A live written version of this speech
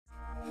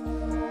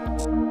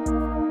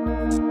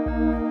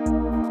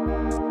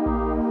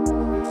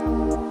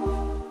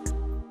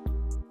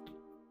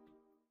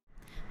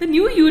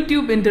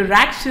YouTube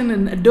interaction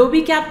in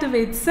Adobe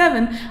Captivate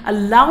 7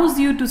 allows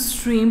you to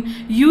stream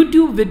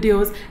YouTube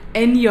videos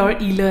in your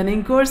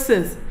e-learning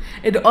courses.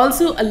 It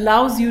also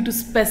allows you to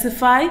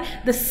specify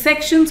the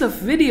sections of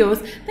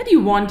videos that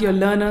you want your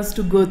learners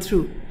to go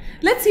through.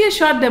 Let's see a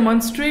short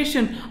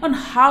demonstration on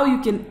how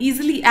you can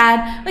easily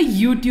add a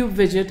YouTube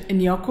widget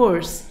in your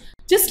course.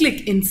 Just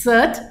click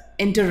Insert,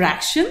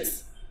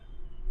 Interactions,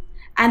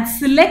 and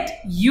select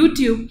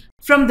YouTube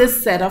from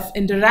this set of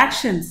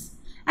interactions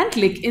and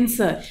click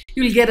Insert.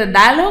 You'll get a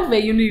dialog where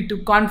you need to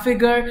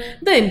configure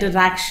the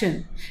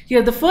interaction.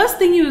 Here the first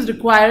thing you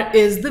require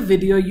is the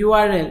video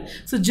URL.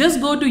 So just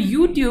go to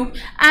YouTube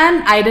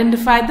and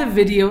identify the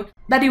video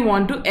that you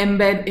want to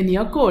embed in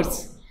your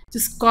course.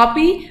 Just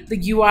copy the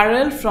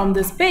URL from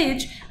this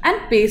page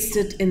and paste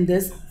it in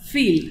this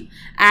field.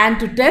 And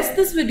to test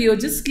this video,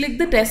 just click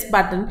the test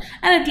button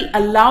and it will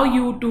allow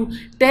you to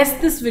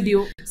test this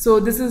video. So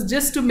this is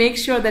just to make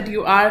sure that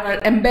you are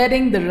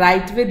embedding the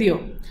right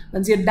video.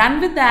 Once you're done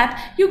with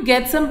that, you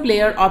get some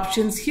player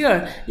options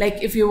here.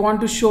 Like if you want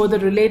to show the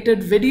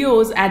related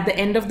videos at the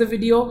end of the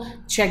video,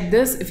 check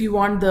this. If you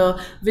want the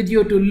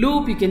video to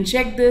loop, you can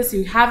check this.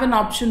 You have an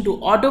option to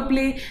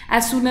autoplay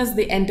as soon as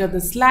they enter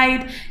the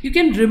slide. You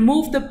can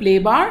remove the play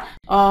bar.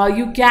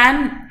 You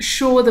can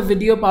show the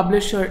video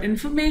publisher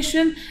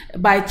information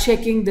by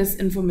checking this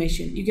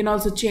information. You can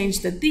also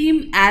change the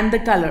theme and the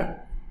color.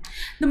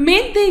 The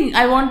main thing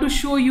I want to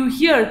show you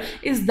here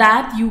is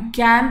that you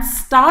can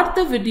start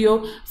the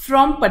video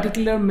from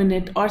particular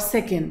minute or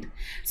second.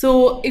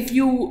 So if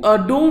you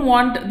don't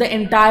want the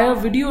entire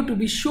video to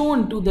be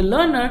shown to the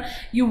learner,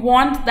 you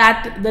want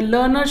that the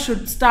learner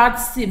should start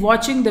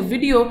watching the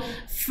video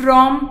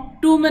from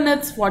 2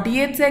 minutes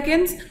 48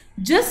 seconds.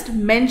 Just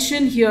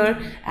mention here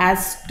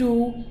as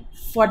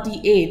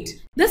 2:48.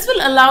 This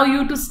will allow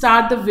you to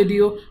start the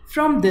video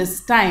from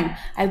this time.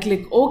 I'll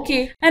click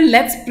OK and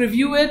let's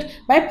preview it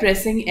by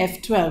pressing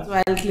F12. So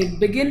I'll click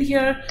begin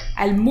here.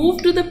 I'll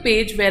move to the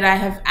page where I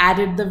have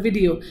added the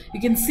video.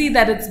 You can see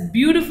that it's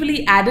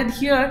beautifully added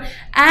here,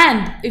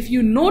 and if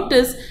you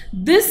notice,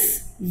 this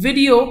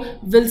video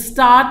will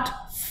start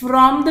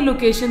from the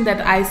location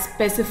that I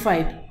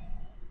specified.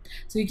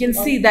 So you can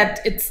see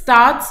that it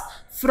starts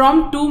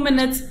from 2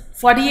 minutes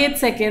 48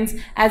 seconds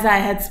as I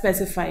had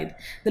specified.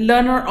 The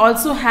learner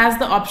also has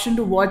the option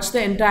to watch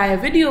the entire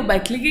video by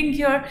clicking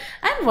here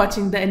and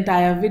watching the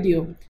entire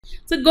video.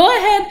 So go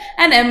ahead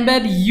and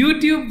embed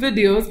YouTube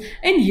videos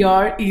in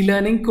your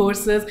e-learning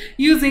courses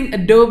using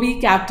Adobe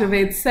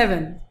Captivate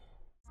 7.